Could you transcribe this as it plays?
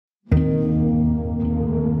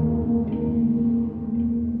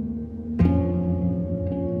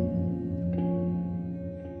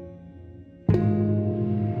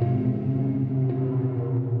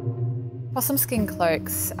Possum skin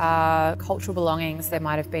cloaks are cultural belongings. There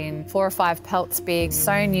might have been 4 or 5 pelts big,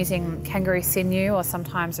 sewn using kangaroo sinew or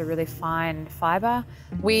sometimes a really fine fibre.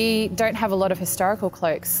 We don't have a lot of historical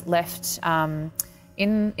cloaks left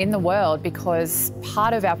in the world because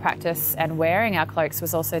part of our practice and wearing our cloaks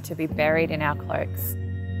was also to be buried in our cloaks.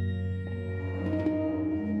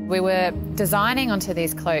 We were designing onto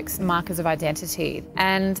these cloaks markers of identity,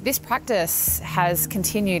 and this practice has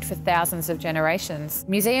continued for thousands of generations.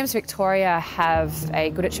 Museums Victoria have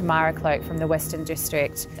a Gudetjamara cloak from the Western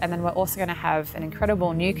District, and then we're also going to have an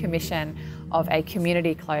incredible new commission of a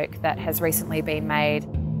community cloak that has recently been made.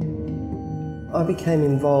 I became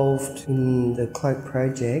involved in the cloak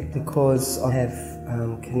project because I have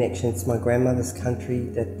connections to my grandmother's country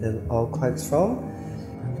that the old cloak's from.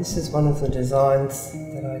 This is one of the designs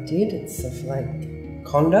that I did. It's of Lake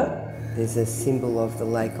Conda. There's a symbol of the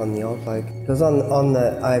lake on the old cloak. Because on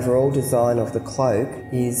the overall design of the cloak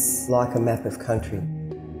is like a map of country.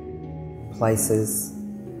 Places,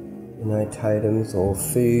 you know, totems or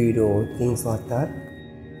food or things like that.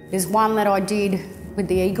 There's one that I did with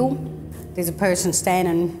the eagle. There's a person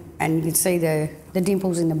standing and you can see the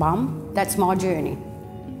dimples in the bum. That's my journey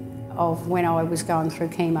of when I was going through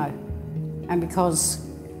chemo. And because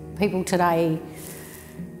people today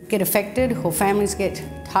get affected or families get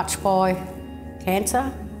touched by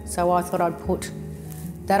cancer, so I thought I'd put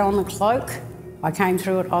that on the cloak. I came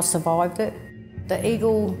through it, I survived it. The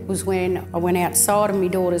eagle was when I went outside of my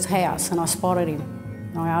daughter's house and I spotted him.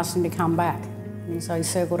 And I asked him to come back, and so he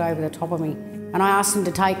circled over the top of me. And I asked him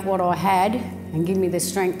to take what I had and give me the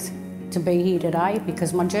strength to be here today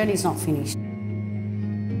because my journey's not finished.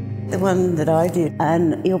 The one that I did,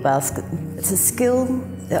 an eel basket, it's a skill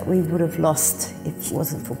that we would have lost if it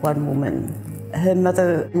wasn't for one woman. Her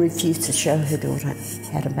mother refused to show her daughter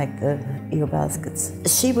how to make the eel baskets.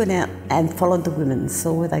 She went out and followed the women,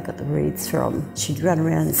 saw where they got the reeds from. She'd run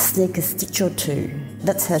around and sneak a stitch or two.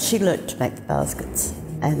 That's how she learnt to make the baskets.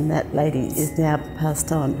 And that lady is now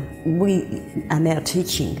passed on. We are now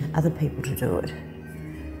teaching other people to do it.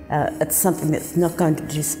 It's something that's not going to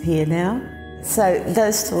disappear now. So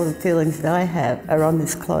those sort of feelings that I have are on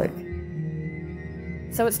this cloak.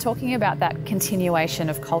 So it's talking about that continuation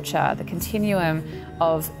of culture, the continuum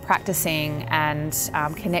of practicing and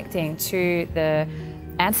connecting to the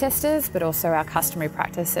ancestors, but also our customary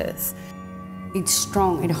practices. It's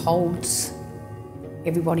strong, it holds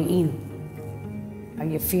everybody in.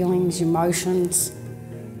 Your feelings, your emotions,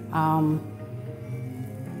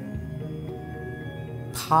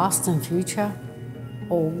 past and future,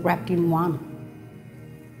 all wrapped in one.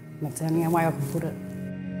 That's the only way I can put it.